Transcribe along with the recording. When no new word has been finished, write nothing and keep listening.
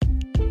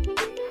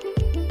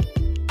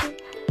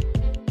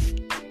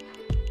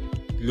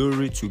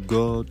Glory to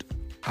God.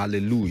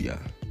 Hallelujah.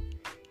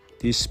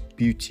 This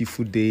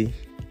beautiful day,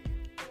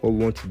 what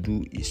we want to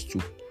do is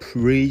to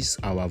praise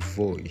our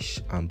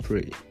voice and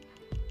pray.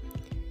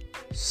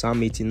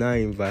 Psalm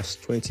 89 verse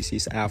 20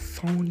 says, I have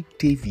found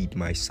David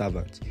my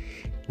servant.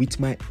 With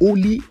my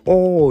holy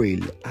oil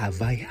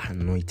have I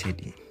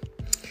anointed him.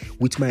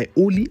 With my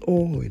holy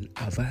oil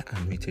have I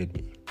anointed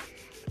him.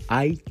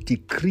 I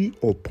decree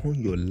upon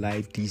your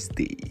life this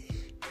day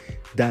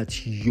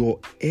that your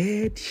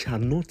head shall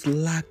not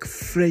lack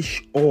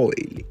fresh oil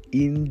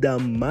in the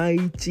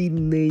mighty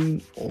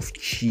name of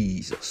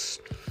Jesus.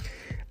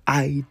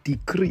 I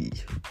decree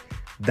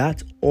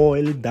that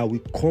oil that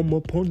will come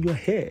upon your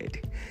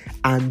head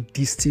and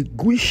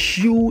distinguish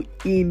you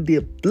in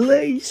the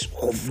place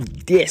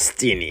of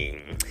destiny.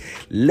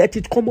 Let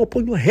it come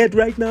upon your head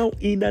right now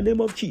in the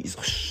name of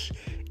Jesus.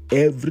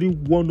 Every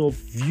one of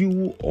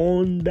you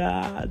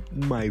under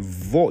my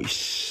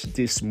voice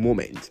this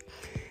moment,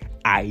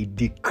 I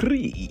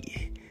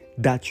decree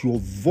that your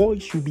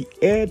voice will be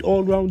heard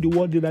all around the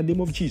world in the name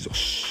of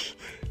Jesus.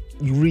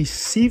 You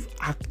receive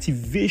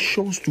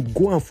activations to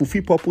go and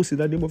fulfill purpose in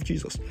the name of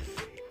Jesus.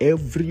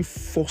 Every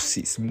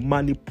forces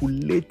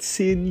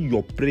manipulating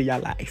your prayer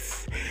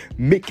life,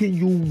 making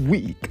you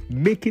weak,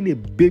 making a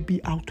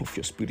baby out of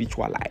your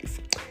spiritual life,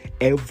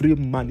 every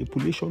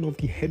manipulation of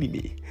the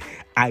enemy,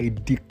 I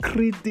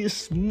decree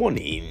this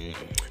morning,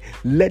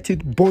 let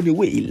it burn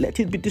away,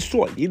 let it be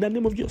destroyed in the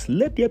name of Jesus.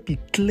 Let there be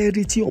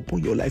clarity upon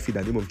your life in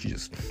the name of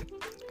Jesus.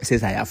 It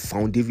says, I have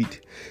found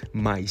David,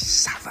 my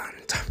servant.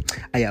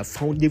 I have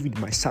found David,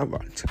 my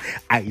servant.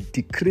 I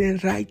declare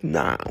right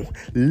now,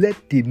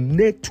 let the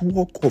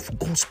network of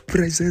God's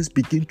presence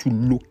begin to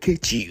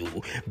locate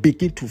you,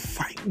 begin to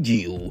find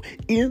you.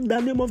 In the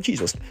name of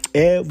Jesus,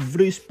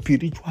 every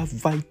spiritual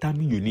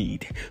vitamin you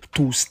need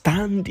to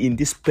stand in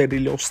this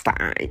perilous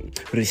time,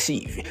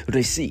 receive.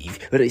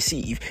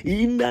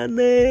 In the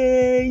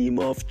name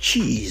of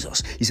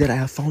Jesus. He said, I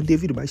have found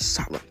David, my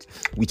servant.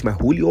 With my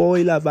holy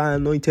oil have I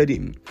anointed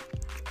him,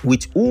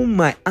 with whom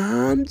my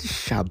hand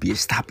shall be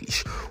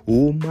established.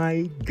 Oh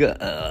my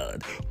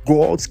God,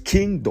 God's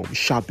kingdom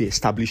shall be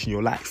established in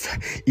your life.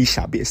 It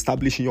shall be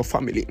established in your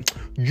family.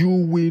 You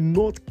will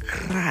not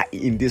cry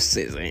in this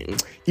season.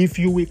 If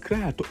you will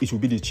cry, it will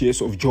be the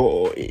tears of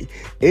joy.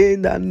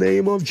 In the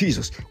name of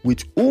Jesus,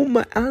 with whom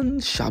my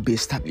hand shall be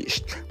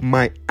established,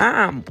 my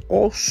arm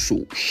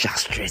also shall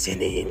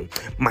strengthen him.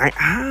 My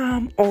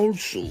arm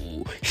also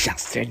shall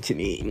strengthen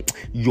him.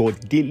 Your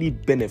daily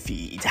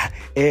benefit,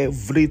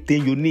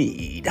 everything you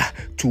need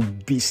to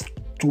be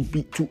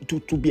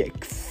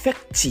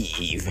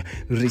effective,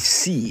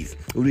 receive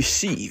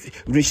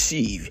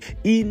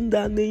in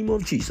the name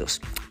of Jesus.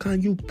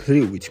 Can you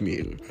pray with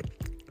me?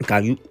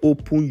 Can you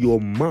open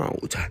your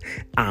mouth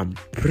and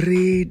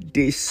pray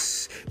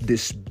this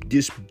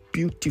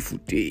beautiful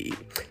day?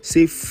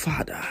 Say,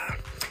 Father,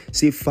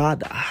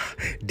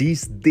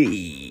 this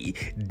day,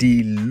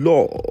 the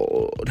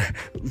Lord,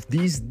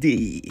 this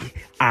day,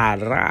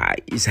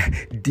 arise,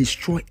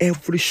 destroy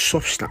every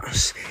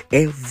substance,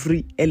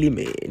 every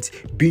element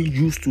being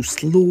used to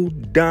slow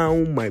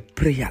down my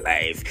prayer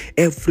life,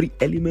 every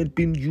element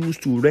being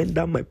used to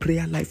render my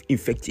prayer life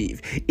effective.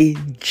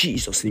 In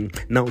Jesus' name,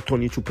 now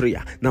turn into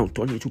prayer.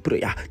 Turn into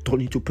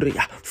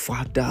prayer.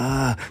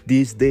 Father,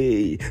 this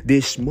day,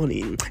 this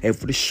morning,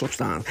 every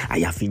substance I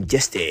have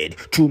ingested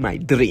through my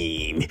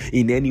dream,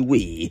 in any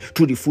way,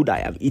 through the food I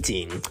have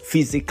eaten,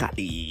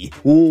 physically,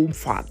 oh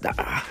Father,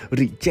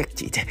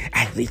 reject it.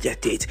 I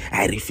reject it.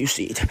 I refuse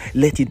it.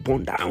 Let it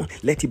burn down.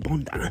 Let it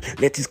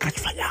catch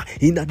fire.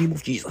 In the name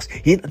of Jesus.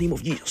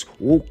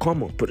 Oh,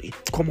 come on, pray.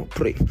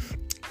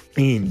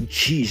 In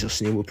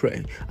Jesus' name we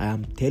pray. I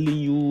am telling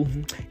you,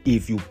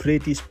 if you pray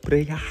this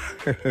prayer,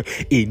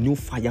 a new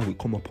fire will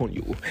come upon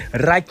you.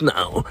 Right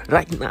now.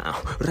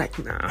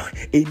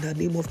 In the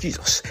name of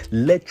Jesus,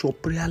 let your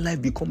prayer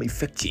life become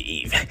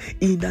effective.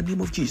 In the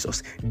name of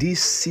Jesus,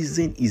 this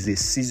season is a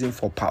season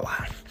for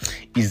power.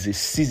 Is a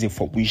season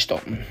for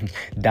wisdom.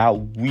 That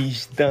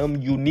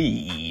wisdom you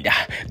need.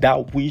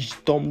 That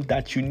wisdom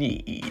that you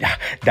need.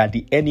 That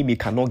the enemy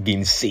cannot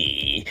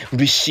gainsay.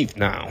 Receive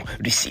now.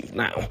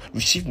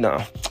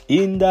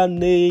 In the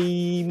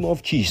name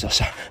of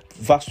Jesus.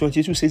 Verse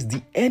 22 says,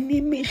 the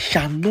enemy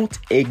shall not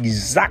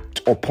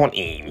exact upon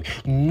him,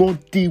 nor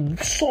the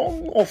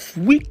son of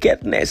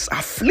wickedness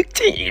afflict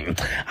him.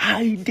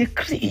 I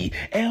decree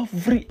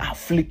every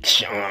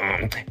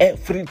affliction,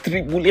 every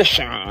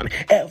tribulation,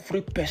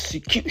 every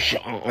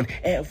persecution,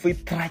 every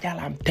trial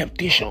and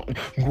temptation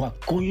you are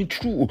going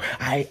through,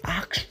 I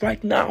ask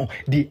right now,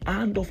 the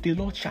hand of the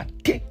Lord shall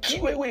take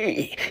you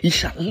away. He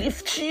shall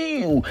lift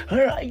you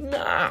right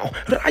now.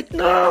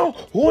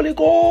 Holy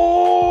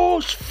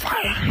Ghost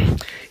fire.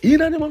 In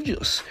the name of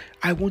Jesus,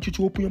 I want you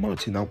to open your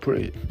mouth and now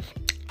pray.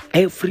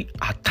 Every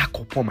attack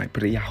upon my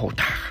prayer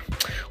altar,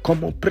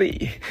 come on,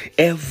 pray.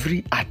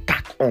 Every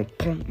attack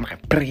upon my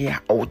prayer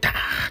altar,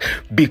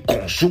 be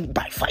consumed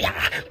by fire.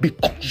 In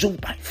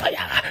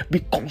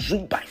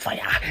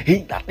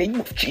the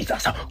name of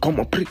Jesus, come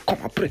on, pray.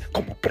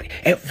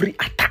 Every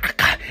attack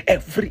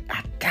every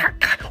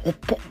attack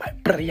upon my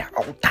prayer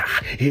altar.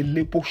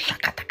 Elebo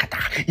shakatakata,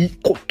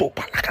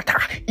 ikotopalakata,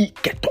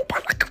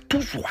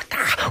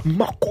 iketopalakatuzuata,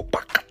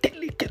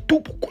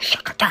 makopakateliketubuku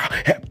shakata,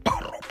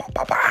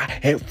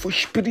 every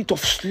spirit of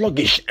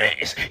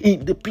sluggishness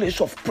in the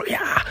place of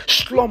prayer,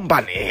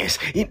 slumberness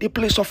in the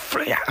place of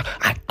prayer,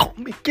 I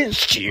come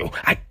against you.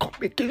 I come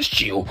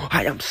against you.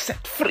 I am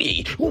set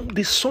free. Whom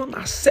the Son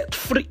has set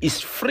free is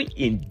free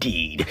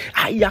indeed.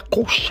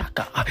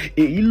 Ayakoshaka,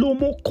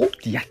 Eilomoko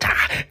Diata,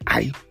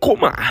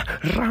 Aikoma,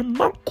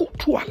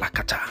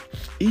 Ramakutualakata.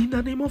 In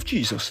the name of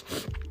Jesus.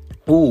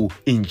 Oh,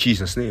 in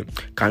Jesus' name.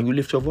 Can you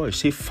lift your voice?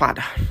 Say,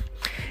 Father,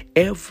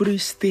 every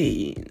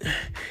stain,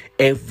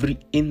 every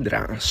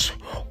hindrance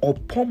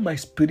upon my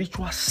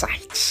spiritual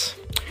sight,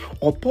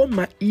 upon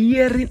my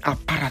hearing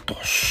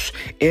apparatus,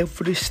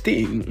 every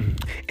stain,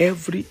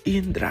 every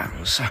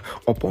hindrance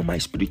upon my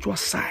spiritual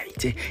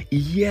sight,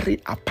 hearing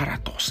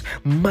apparatus,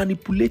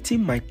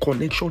 manipulating my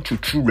connection to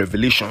true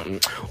revelation,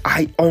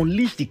 I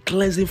unleash the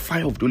cleansing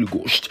fire of the Holy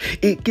Ghost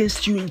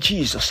against you in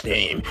Jesus'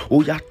 name.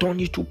 Oh, yeah, turn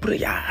you to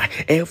prayer.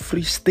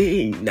 Every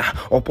stain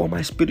upon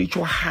my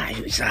spiritual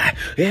eyes,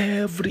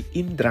 every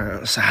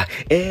hindrance,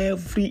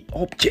 every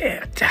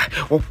object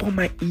upon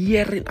my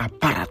hearing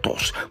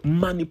apparatus,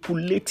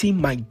 manipulating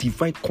my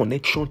divine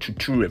connection to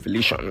true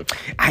revelation,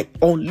 I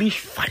unleash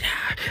fire.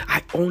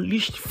 I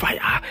unleash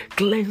fire,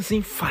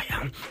 cleansing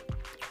fire.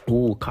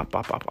 Oh,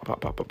 kapa papa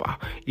papa papa,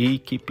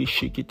 ekipi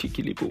shikiti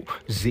kilibu,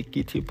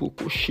 zikiti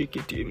buku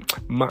shikiti,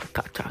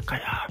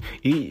 makatakaya.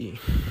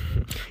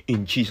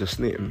 In Jesus'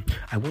 name,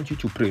 I want you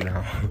to pray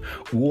now.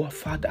 Oh,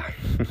 Father,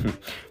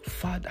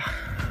 Father,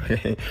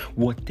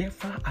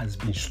 whatever has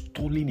been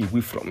stolen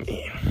away from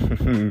me,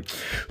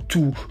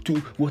 to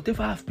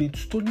whatever has been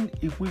stolen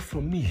away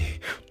from me,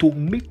 to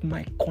make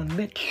my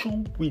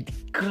connection with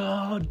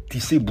God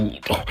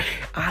disabled,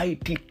 I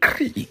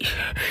decree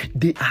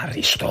they are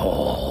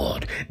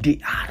restored.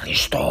 They are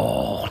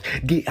restored.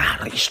 They are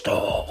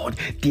restored.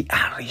 They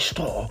are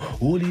restored.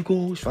 Holy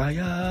Ghost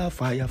fire,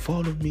 fire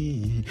follow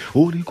me.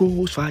 Holy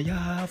Ghost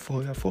fire,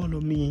 fire follow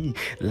me.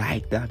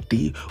 Like that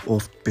day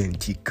of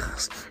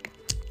Pentecost.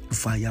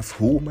 Fire,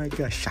 oh my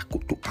God,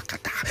 shakutu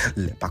pakata,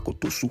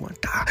 lepakoto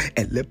suanta,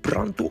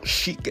 elebranto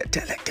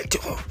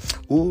shiketeleketo.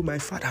 Oh my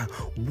Father,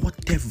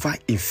 whatever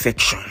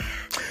infection,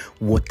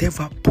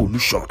 whatever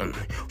pollution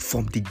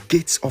from the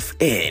gates of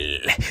hell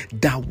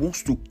that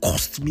wants to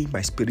cost me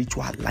my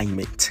spiritual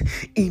alignment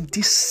in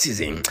this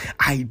season,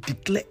 I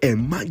declare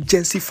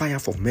emergency fire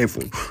from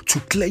heaven to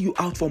clear you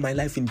out for my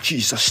life in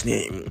Jesus'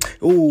 name.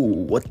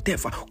 Oh,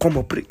 whatever, come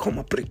on, pray, come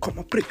on, pray, come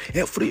on, pray.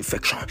 Every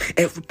infection,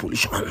 every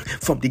pollution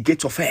from the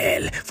gates of hell,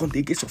 from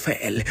the gates of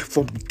hell,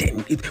 from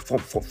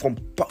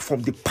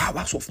the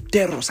powers of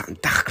terrors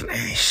and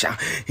darkness,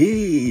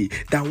 hey,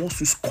 that wants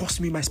to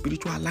cost me my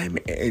spiritual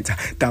alignment,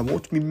 that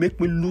wants me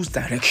make me lose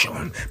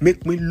direction,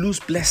 make me lose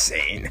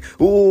blessing,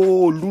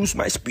 oh, lose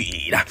my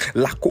speed.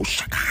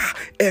 Lakoshaka,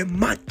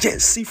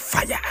 emergency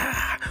fire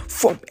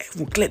from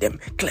heaven, clear them,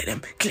 clear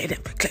them, clear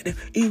them, clear them.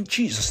 In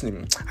Jesus'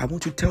 name, I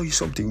want to tell you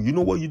something. You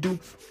know what you do?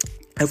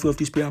 Every of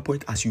these prayer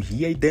points, as you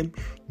hear them,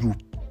 you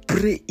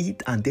pray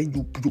it, and then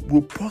you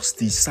pause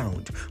the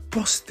sound,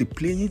 pause the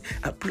playing,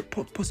 and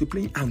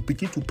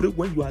begin to pray.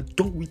 When you are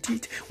done with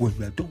it,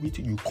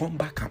 you come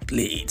back and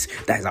play it.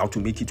 That is how to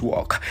make it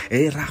work.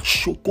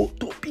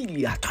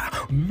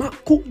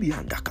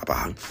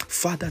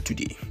 Father,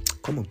 today,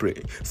 come on,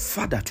 pray.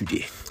 Father,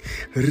 today,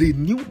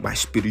 renew my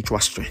spiritual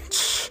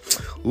strength.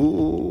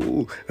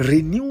 Oh,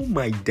 renew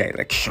my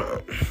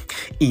direction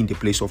in the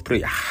place of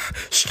prayer.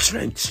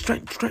 Strength.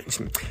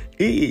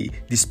 Hey,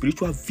 the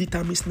spiritual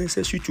vitamins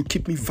necessary to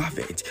keep me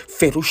fervent,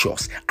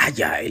 ferocious,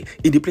 agile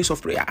in the place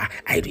of prayer.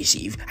 I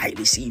receive.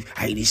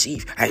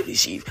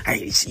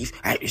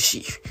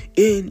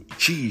 In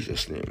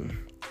Jesus'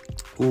 name.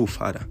 Oh,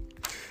 Father,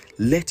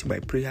 let my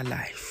prayer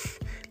life,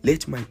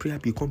 let my prayer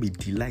become a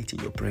delight in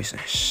your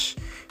presence.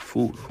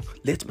 Oh,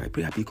 let my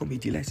prayer become a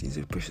delight in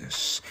your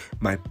presence.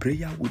 My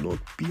prayer will not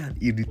be an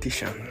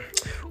irritation.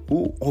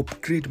 Oh,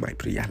 upgrade my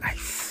prayer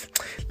life.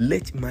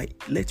 Let my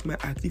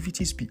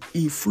activities be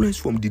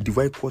influenced from the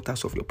divine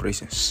quarters of your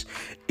presence.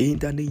 In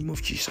the name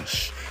of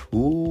Jesus.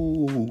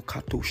 Oh,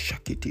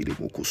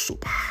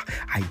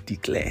 I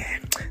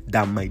declare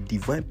that my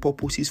divine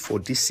purposes for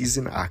this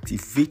season are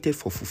activated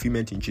for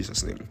fulfillment in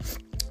Jesus' name.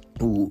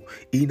 Oh,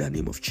 in the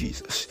name of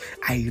Jesus,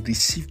 I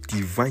receive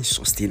divine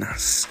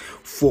sustenance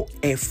for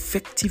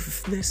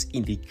effectiveness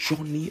in the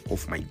journey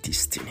of my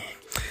destiny.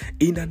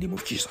 In the name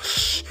of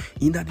Jesus,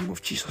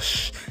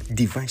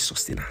 divine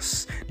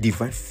sustenance,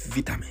 divine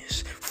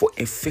vitamins for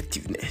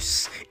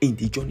effectiveness in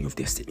the journey of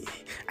destiny.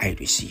 I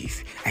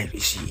receive.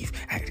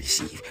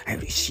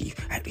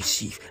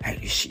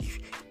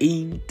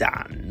 In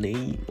the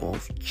name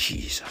of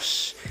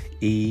Jesus.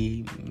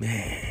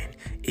 Amen.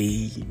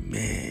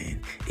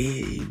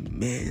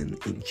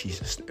 In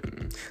Jesus'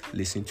 name.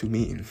 Listen to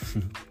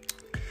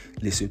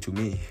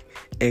me.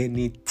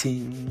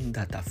 Anything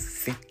that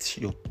affects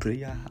your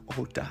prayer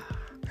altar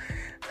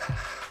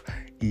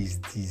is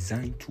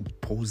designed to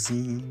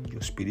poison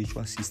your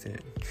spiritual system.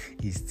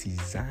 It's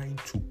designed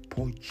to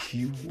purge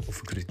you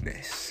of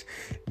greatness.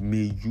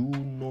 May you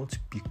not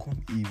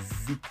become a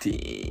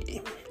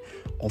victim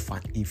of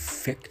an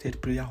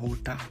infected prayer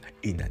altar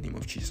in the name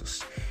of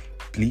Jesus.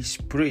 Please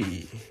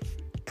pray.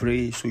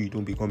 Pray so you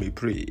don't become a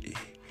prey.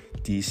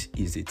 This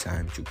is the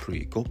time to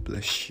pray. God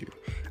bless you.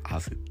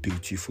 Have a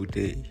beautiful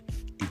day.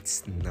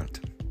 It's not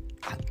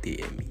a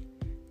day.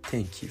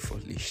 Thank you for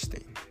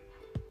listening.